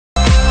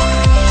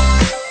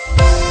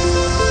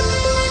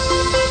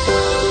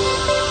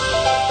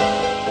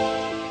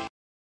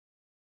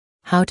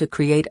How to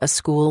create a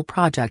school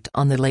project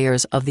on the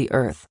layers of the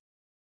earth.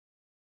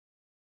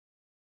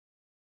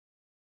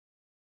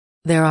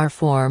 There are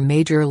 4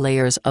 major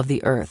layers of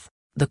the earth: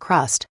 the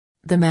crust,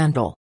 the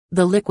mantle,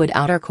 the liquid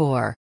outer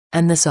core,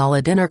 and the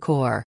solid inner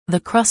core. The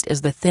crust is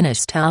the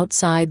thinnest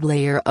outside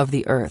layer of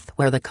the earth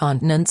where the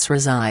continents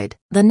reside.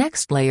 The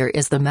next layer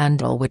is the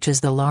mantle, which is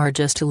the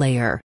largest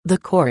layer. The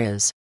core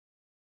is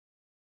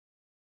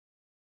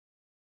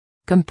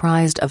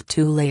comprised of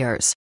 2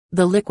 layers: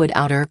 the liquid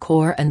outer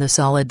core and the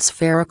solid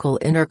spherical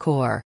inner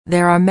core.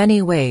 There are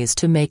many ways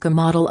to make a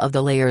model of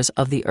the layers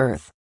of the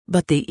earth,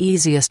 but the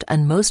easiest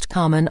and most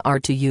common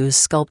are to use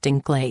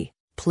sculpting clay,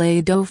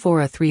 Play-Doh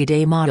for a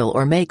 3D model,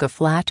 or make a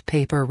flat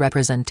paper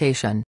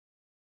representation.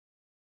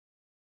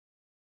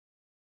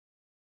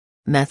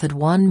 Method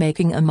 1: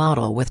 Making a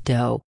model with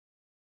dough.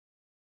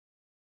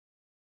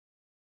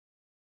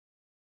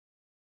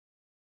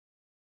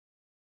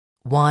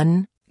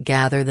 (1)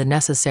 Gather the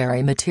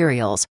necessary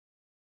materials.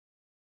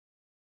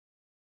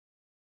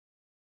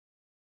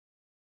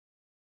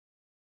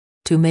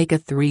 To make a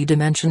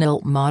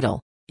 3-dimensional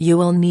model, you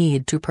will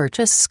need to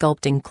purchase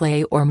sculpting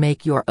clay or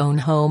make your own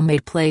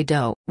homemade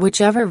Play-Doh.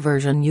 Whichever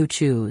version you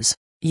choose,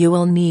 you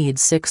will need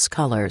 6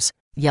 colors: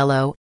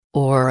 yellow,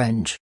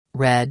 orange,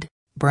 red,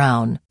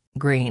 brown,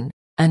 green,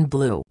 and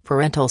blue.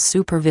 Parental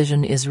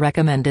supervision is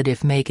recommended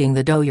if making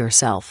the dough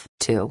yourself.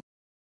 2.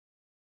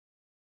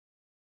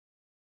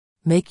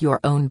 Make your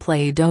own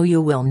Play-Doh.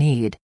 You will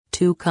need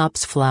 2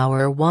 cups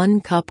flour,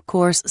 1 cup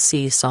coarse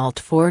sea salt,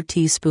 4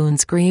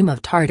 teaspoons cream of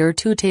tartar,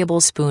 2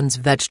 tablespoons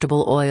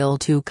vegetable oil,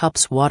 2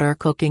 cups water,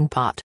 cooking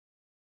pot,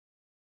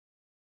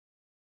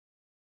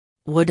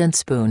 wooden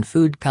spoon,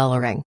 food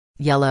coloring,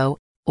 yellow,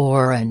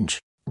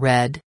 orange,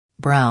 red,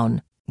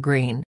 brown,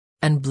 green,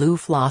 and blue,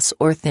 floss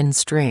or thin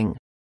string.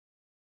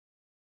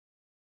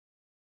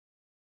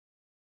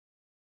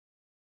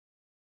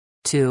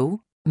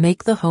 (2)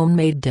 Make the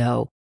homemade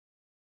dough.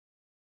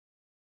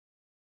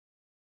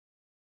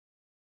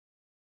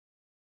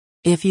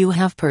 If you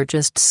have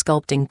purchased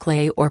sculpting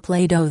clay or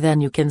Play-Doh,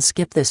 then you can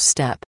skip this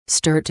step.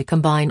 Stir to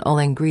combine all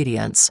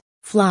ingredients: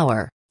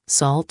 flour,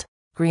 salt,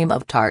 cream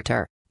of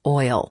tartar,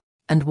 oil,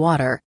 and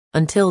water,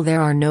 until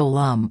there are no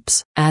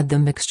lumps. Add the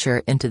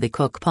mixture into the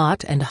cook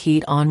pot and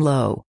heat on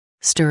low,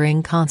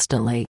 stirring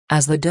constantly.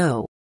 As the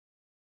dough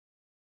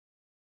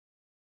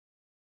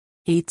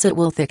heats, it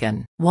will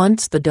thicken.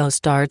 Once the dough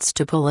starts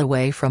to pull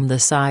away from the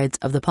sides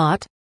of the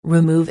pot,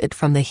 remove it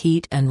from the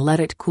heat and let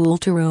it cool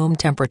to room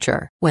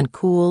temperature. When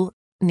cool,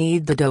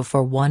 knead the dough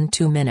for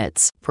 1-2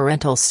 minutes.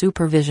 Parental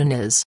supervision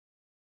is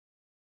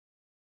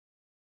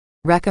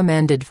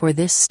recommended for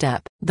this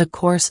step. The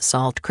coarse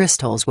salt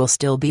crystals will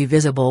still be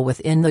visible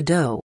within the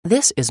dough.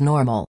 This is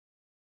normal.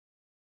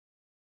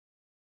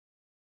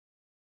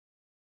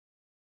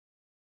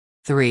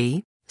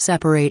 3.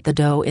 Separate the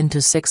dough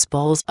into 6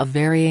 balls of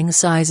varying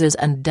sizes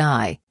and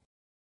die.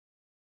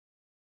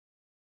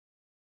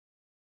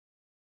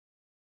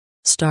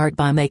 Start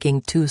by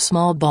making 2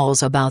 small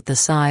balls about the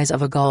size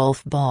of a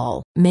golf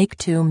ball. Make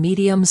 2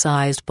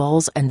 medium-sized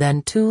balls and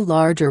then 2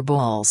 larger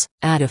balls.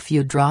 Add a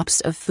few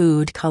drops of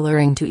food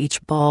coloring to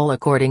each ball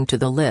according to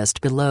the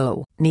list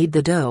below. Knead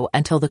the dough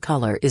until the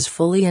color is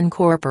fully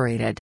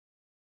incorporated.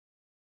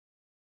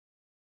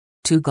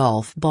 2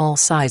 golf ball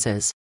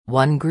sizes,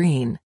 1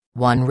 green,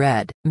 1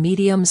 red.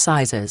 Medium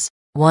sizes,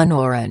 1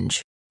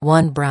 orange,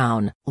 1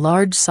 brown.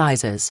 Large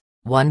sizes,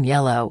 1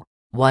 yellow,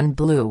 1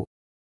 blue.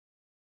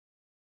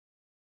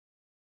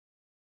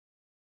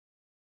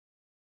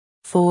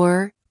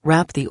 4.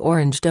 Wrap the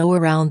orange dough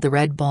around the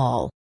red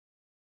ball.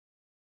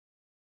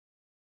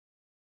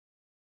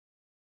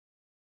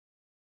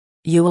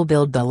 You will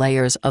build the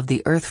layers of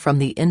the earth from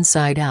the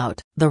inside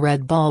out. The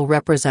red ball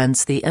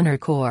represents the inner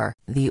core.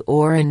 The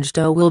orange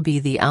dough will be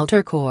the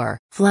outer core.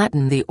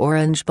 Flatten the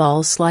orange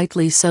ball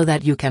slightly so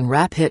that you can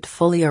wrap it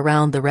fully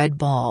around the red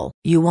ball.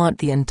 You want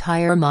the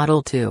entire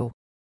model to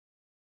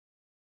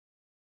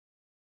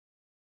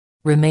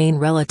remain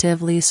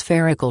relatively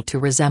spherical to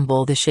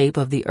resemble the shape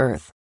of the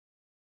earth.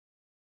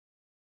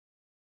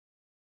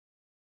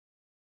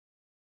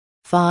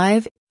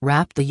 5.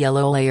 Wrap the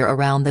yellow layer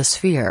around the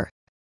sphere.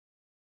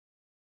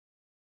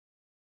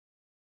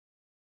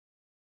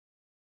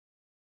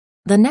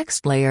 The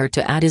next layer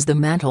to add is the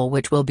mantle,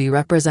 which will be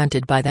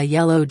represented by the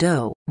yellow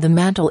dough. The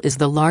mantle is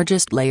the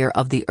largest layer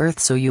of the earth,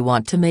 so you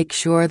want to make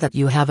sure that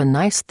you have a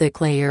nice thick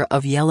layer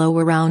of yellow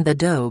around the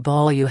dough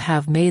ball you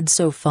have made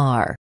so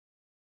far.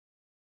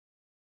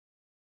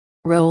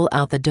 Roll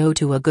out the dough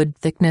to a good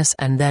thickness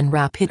and then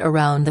wrap it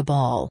around the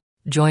ball,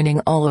 joining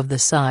all of the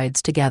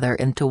sides together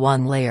into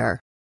one layer.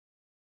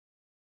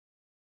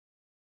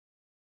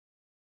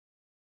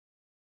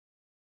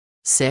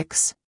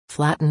 6.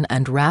 Flatten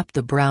and wrap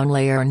the brown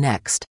layer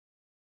next.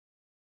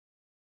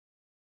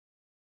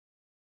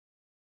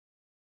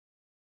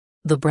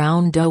 The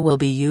brown dough will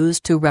be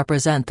used to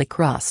represent the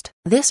crust.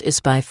 This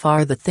is by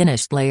far the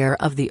thinnest layer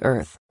of the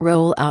earth.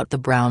 Roll out the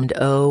brown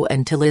dough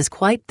until it is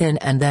quite thin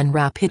and then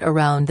wrap it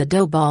around the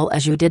dough ball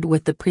as you did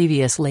with the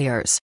previous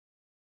layers.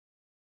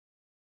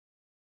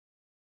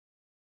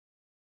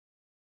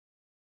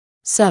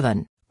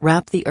 7.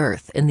 Wrap the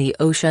Earth in the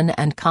ocean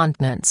and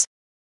continents.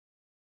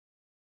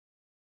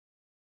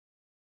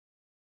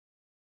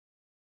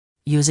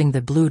 Using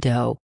the blue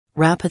dough,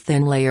 wrap a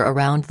thin layer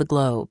around the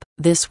globe.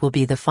 This will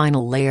be the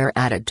final layer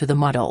added to the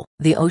model.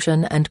 The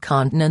ocean and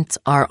continents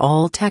are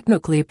all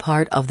technically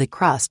part of the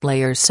crust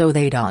layers, so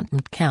they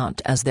don't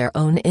count as their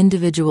own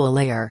individual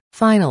layer.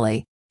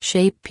 Finally,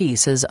 shape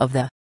pieces of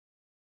the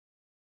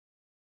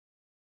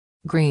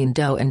green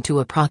dough into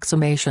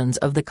approximations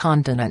of the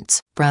continents.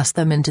 Press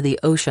them into the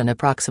ocean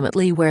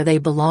approximately where they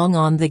belong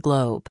on the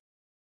globe.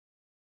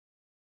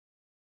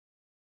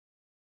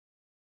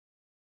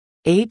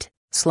 8.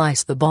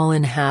 Slice the ball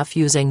in half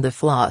using the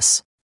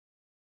floss.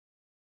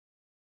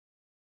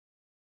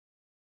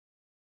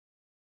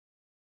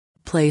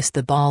 Place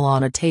the ball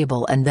on a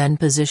table and then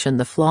position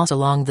the floss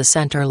along the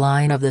center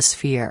line of the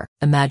sphere.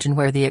 Imagine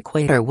where the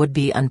equator would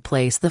be and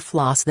place the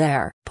floss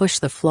there. Push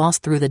the floss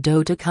through the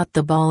dough to cut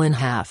the ball in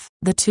half.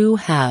 The two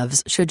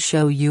halves should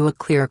show you a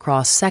clear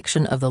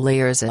cross-section of the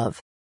layers of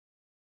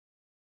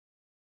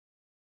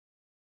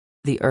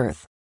the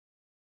Earth.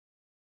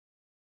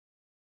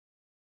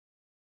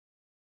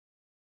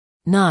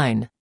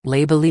 9.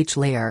 Label each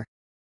layer.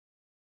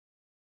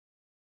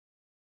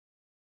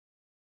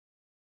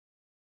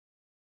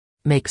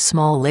 Make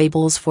small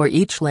labels for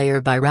each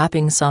layer by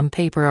wrapping some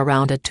paper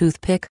around a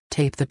toothpick.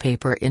 Tape the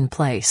paper in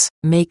place.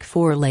 Make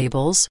 4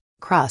 labels: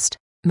 crust,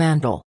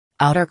 mantle,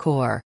 outer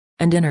core,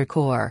 and inner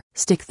core.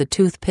 Stick the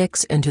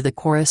toothpicks into the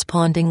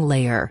corresponding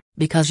layer,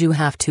 because you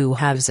have 2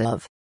 halves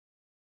of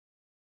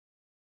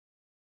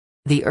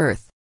the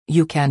Earth.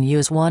 You can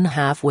use one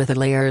half with the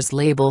layers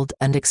labeled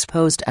and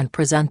exposed and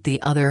present the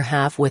other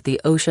half with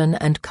the ocean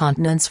and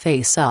continents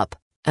face up,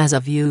 as a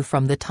view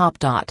from the top.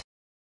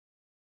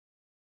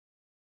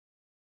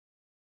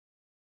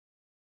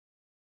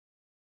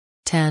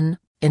 10.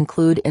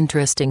 Include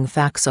interesting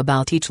facts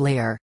about each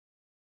layer.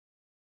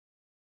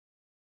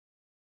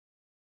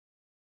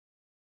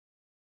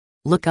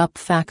 Look up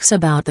facts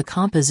about the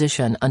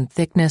composition and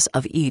thickness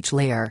of each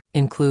layer.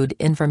 Include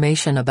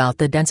information about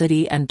the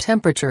density and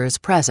temperatures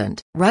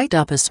present. Write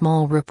up a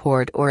small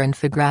report or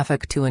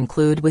infographic to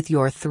include with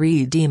your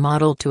 3D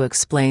model to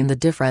explain the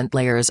different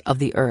layers of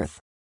the Earth.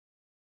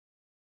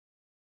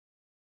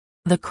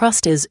 The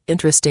crust is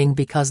interesting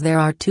because there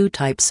are 2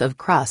 types of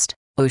crust: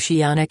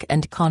 oceanic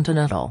and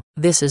continental.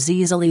 This is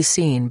easily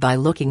seen by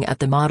looking at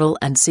the model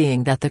and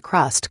seeing that the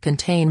crust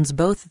contains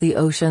both the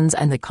oceans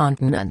and the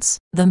continents.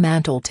 The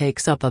mantle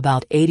takes up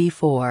about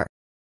 84%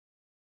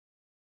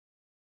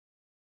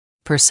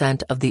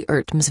 of the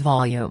Earth's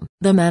volume.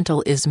 The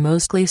mantle is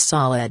mostly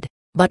solid,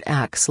 but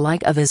acts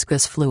like a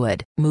viscous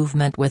fluid.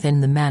 Movement within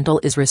the mantle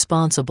is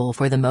responsible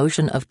for the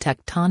motion of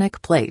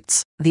tectonic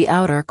plates. The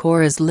outer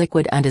core is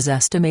liquid and is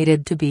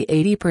estimated to be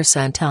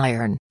 80%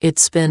 iron. It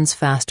spins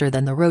faster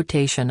than the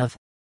rotation of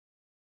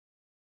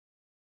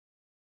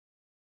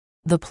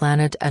the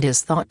planet and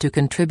is thought to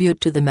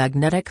contribute to the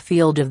magnetic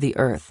field of the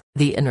Earth.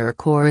 The inner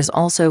core is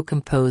also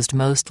composed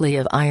mostly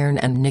of iron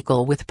and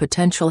nickel, with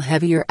potential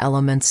heavier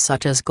elements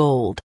such as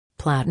gold,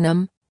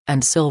 platinum,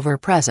 and silver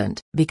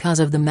present. Because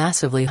of the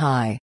massively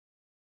high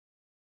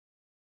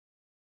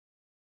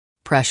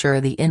pressure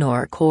the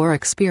inner core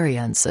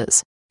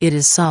experiences, it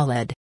is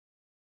solid.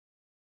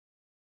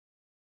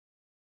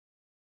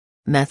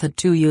 Method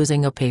 2: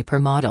 Using a paper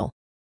model.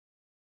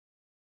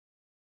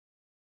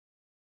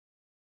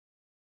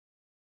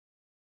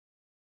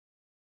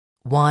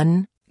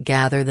 (1)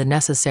 Gather the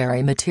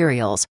necessary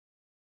materials.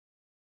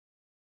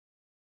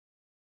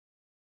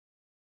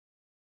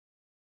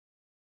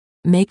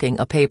 Making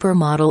a paper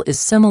model is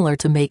similar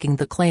to making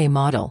the clay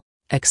model,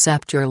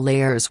 except your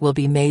layers will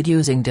be made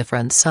using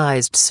different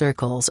sized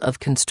circles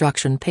of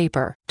construction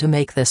paper. To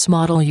make this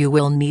model you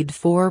will need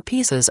 4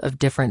 pieces of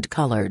different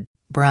colored,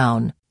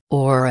 brown,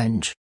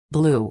 orange,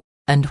 blue,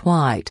 and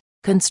white,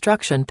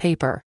 construction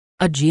paper,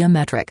 a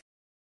geometric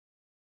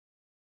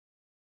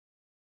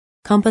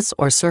compass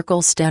or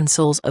circle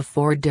stencils of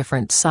 4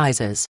 different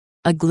sizes,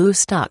 a glue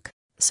stick,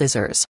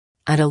 scissors,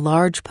 and a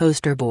large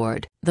poster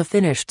board. The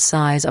finished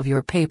size of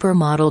your paper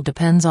model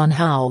depends on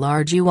how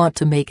large you want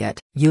to make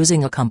it.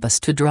 Using a compass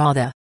to draw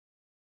the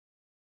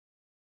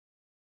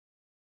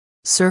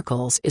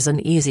circles is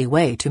an easy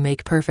way to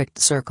make perfect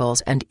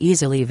circles and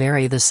easily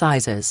vary the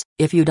sizes.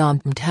 If you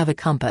don't have a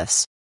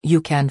compass,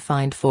 you can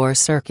find 4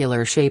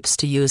 circular shapes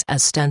to use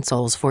as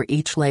stencils for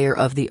each layer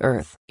of the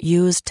Earth.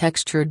 Use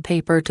textured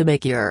paper to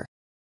make your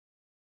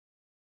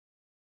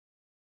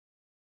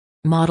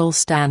model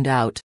stand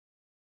out.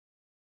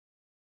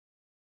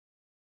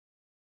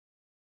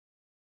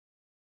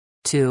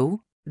 2.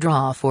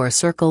 Draw 4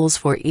 circles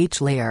for each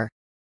layer.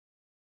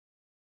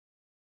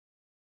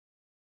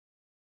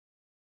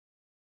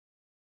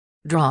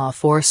 Draw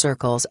 4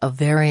 circles of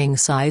varying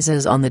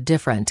sizes on the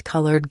different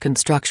colored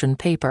construction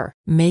paper.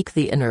 Make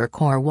the inner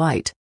core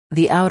white,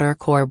 the outer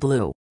core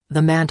blue,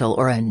 the mantle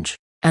orange,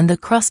 and the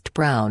crust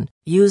brown.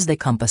 Use the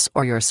compass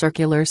or your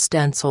circular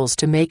stencils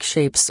to make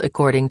shapes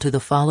according to the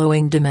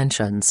following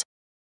dimensions.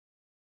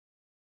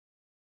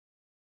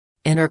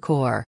 Inner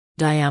core,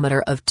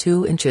 diameter of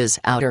 2 inches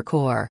outer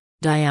core,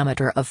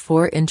 diameter of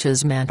 4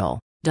 inches mantle,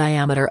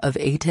 diameter of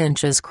 8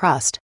 inches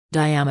crust,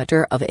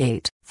 diameter of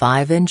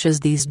 5 inches.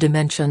 These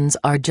dimensions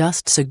are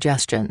just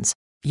suggestions.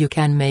 You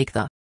can make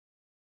the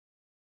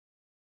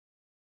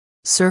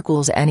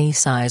circles any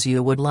size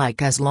you would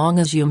like as long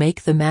as you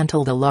make the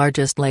mantle the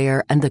largest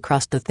layer and the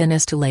crust the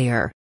thinnest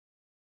layer.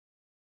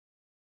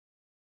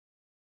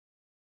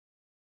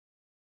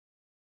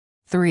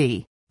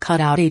 3. Cut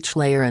out each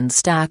layer and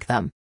stack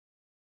them.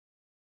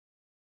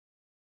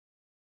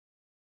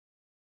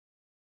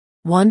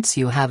 Once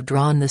you have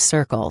drawn the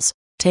circles,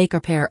 take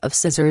a pair of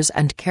scissors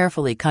and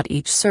carefully cut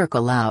each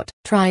circle out.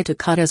 Try to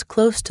cut as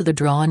close to the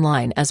drawn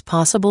line as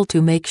possible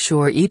to make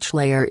sure each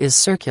layer is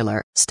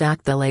circular.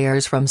 Stack the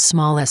layers from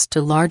smallest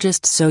to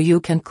largest so you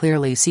can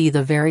clearly see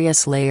the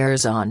various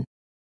layers on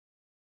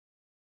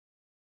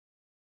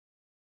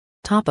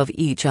top of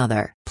each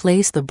other.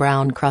 Place the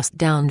brown crust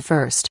down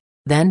first,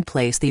 then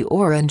place the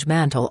orange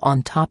mantle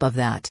on top of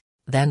that,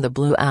 then the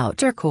blue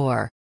outer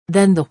core,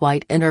 then the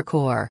white inner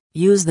core.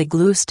 Use the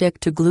glue stick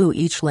to glue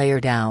each layer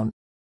down.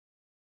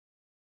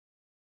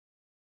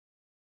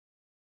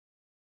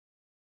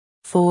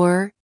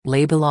 4.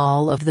 Label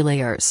all of the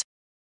layers.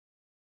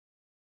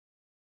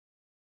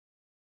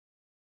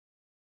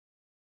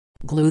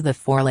 Glue the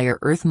 4-layer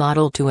earth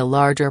model to a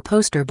larger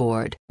poster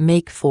board.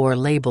 Make 4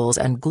 labels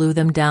and glue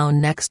them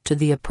down next to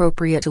the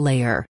appropriate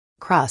layer: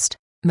 crust,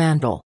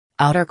 mantle,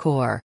 outer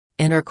core,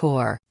 inner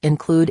core.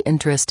 Include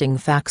interesting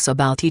facts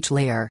about each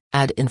layer.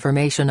 Add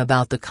information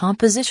about the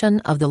composition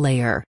of the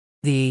layer,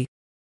 the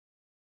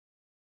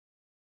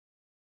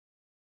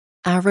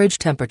average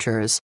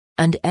temperatures,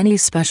 and any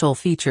special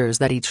features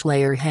that each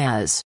layer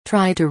has.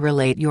 Try to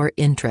relate your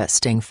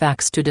interesting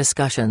facts to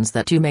discussions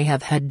that you may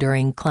have had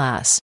during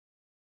class.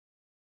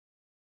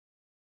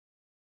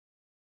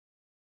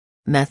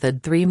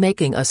 Method 3: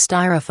 Making a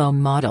styrofoam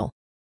model.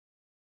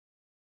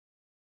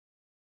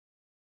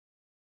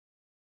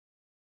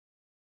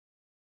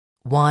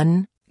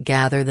 (1)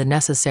 Gather the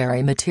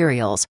necessary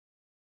materials.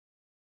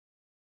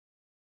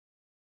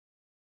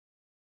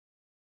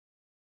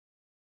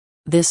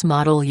 This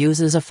model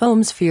uses a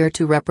foam sphere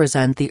to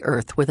represent the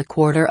Earth with a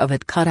quarter of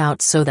it cut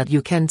out so that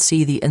you can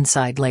see the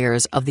inside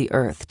layers of the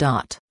Earth.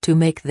 To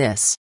make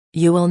this,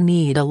 you will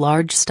need a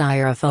large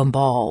styrofoam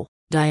ball,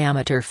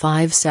 diameter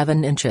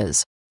 5-7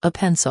 inches, a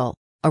pencil,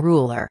 a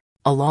ruler,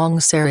 a long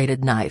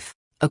serrated knife,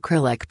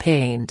 acrylic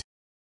paint,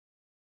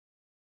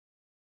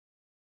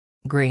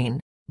 green,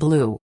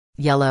 blue,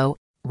 yellow,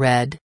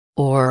 red,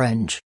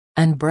 orange,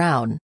 and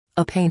brown,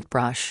 a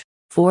paintbrush,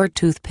 4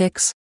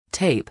 toothpicks,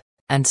 tape,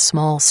 and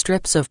small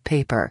strips of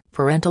paper.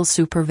 Parental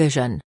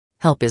supervision.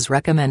 Help is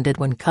recommended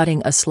when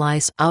cutting a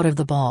slice out of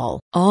the ball.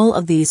 All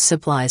of these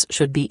supplies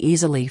should be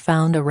easily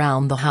found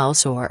around the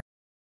house or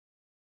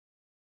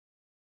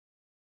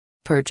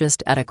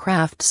purchased at a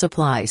craft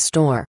supply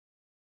store.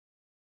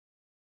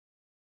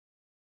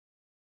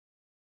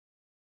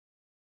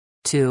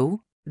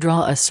 2.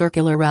 Draw a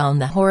circle around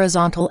the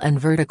horizontal and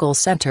vertical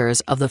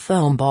centers of the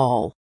foam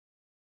ball.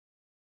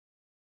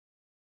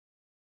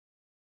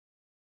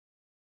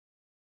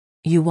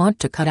 You want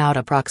to cut out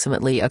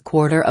approximately a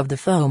quarter of the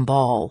foam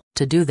ball.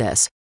 To do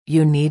this,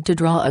 you need to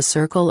draw a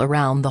circle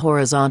around the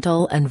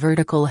horizontal and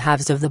vertical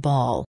halves of the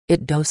ball.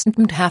 It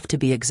doesn't have to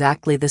be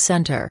exactly the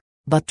center,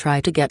 but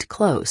try to get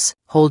close.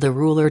 Hold a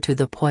ruler to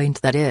the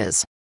point that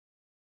is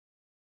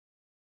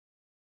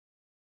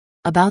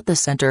about the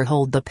center.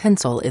 Hold the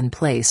pencil in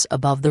place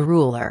above the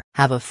ruler.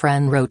 Have a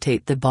friend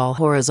rotate the ball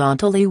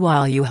horizontally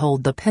while you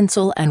hold the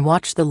pencil and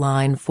watch the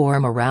line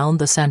form around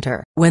the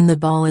center. When the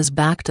ball is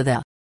back to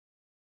the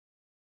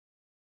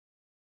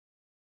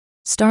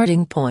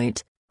starting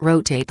point,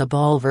 rotate the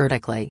ball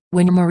vertically.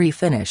 When you're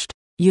finished,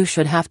 you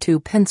should have 2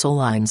 pencil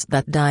lines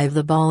that dive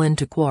the ball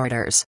into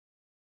quarters.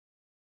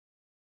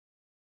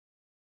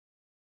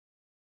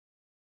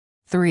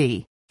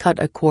 3. Cut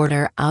a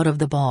quarter out of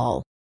the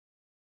ball.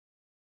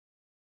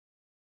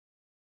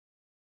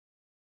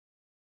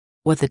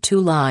 With the 2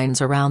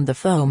 lines around the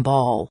foam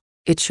ball,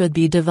 it should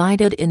be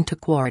divided into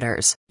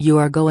quarters. You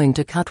are going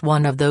to cut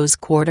one of those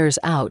quarters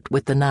out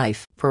with the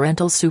knife.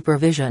 Parental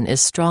supervision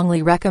is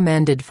strongly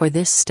recommended for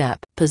this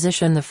step.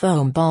 Position the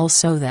foam ball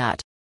so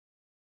that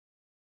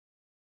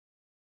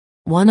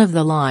one of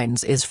the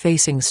lines is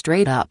facing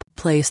straight up.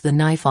 Place the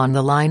knife on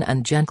the line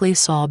and gently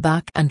saw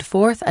back and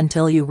forth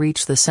until you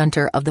reach the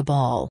center of the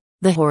ball,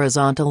 the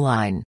horizontal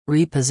line.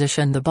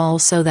 Reposition the ball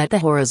so that the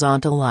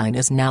horizontal line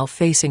is now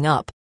facing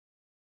up.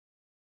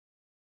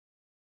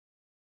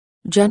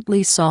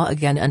 Gently saw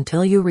again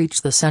until you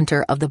reach the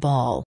center of the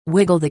ball.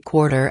 Wiggle the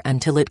quarter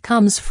until it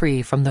comes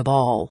free from the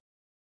ball.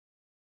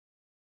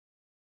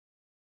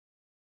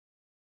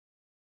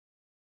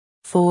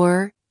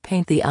 4.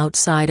 Paint the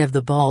outside of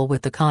the ball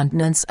with the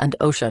continents and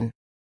ocean.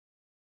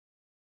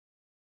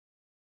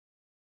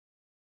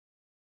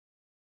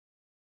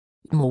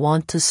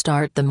 Want to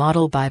start the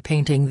model by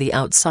painting the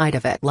outside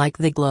of it like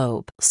the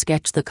globe.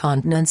 Sketch the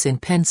continents in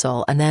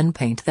pencil and then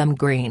paint them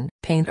green.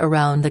 Paint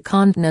around the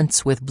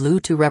continents with blue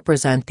to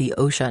represent the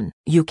ocean.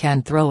 You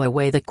can throw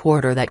away the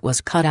quarter that was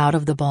cut out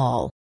of the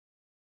ball.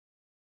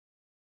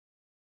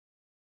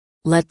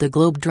 Let the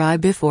globe dry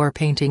before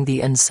painting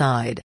the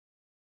inside.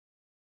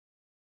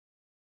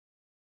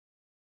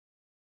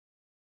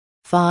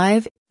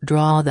 5.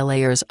 Draw the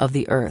layers of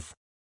the Earth.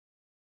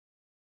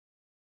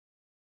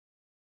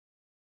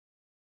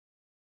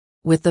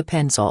 With the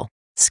pencil,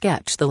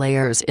 sketch the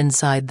layers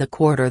inside the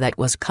quarter that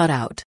was cut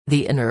out.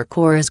 The inner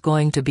core is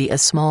going to be a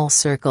small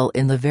circle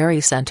in the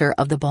very center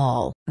of the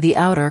ball. The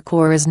outer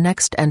core is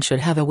next and should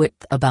have a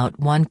width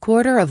about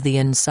 1/4 of the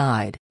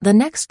inside. The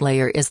next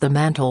layer is the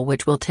mantle,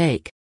 which will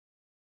take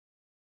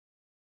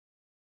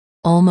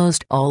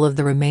almost all of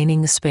the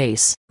remaining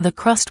space. The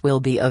crust will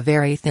be a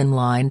very thin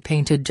line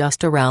painted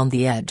just around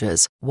the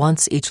edges.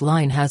 Once each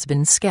line has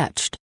been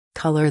sketched,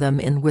 color them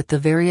in with the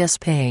various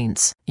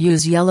paints.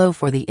 Use yellow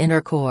for the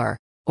inner core,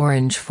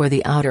 orange for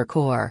the outer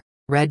core,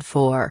 red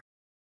for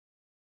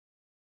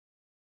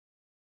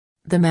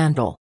the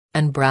mantle,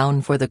 and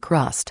brown for the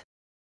crust.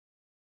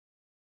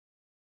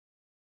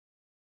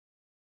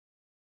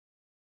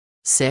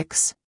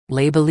 6.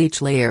 Label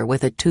each layer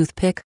with a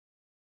toothpick.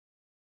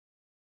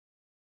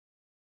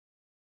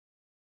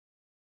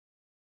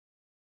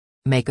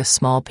 Make a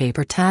small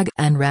paper tag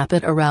and wrap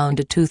it around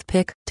a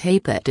toothpick.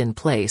 Tape it in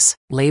place.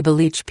 Label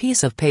each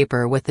piece of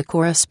paper with the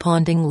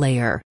corresponding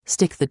layer.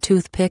 Stick the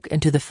toothpick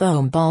into the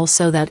foam ball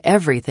so that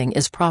everything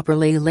is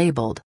properly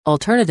labeled.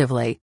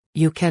 Alternatively,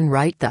 you can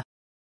write the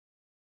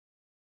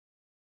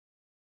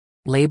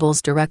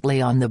labels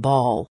directly on the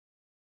ball.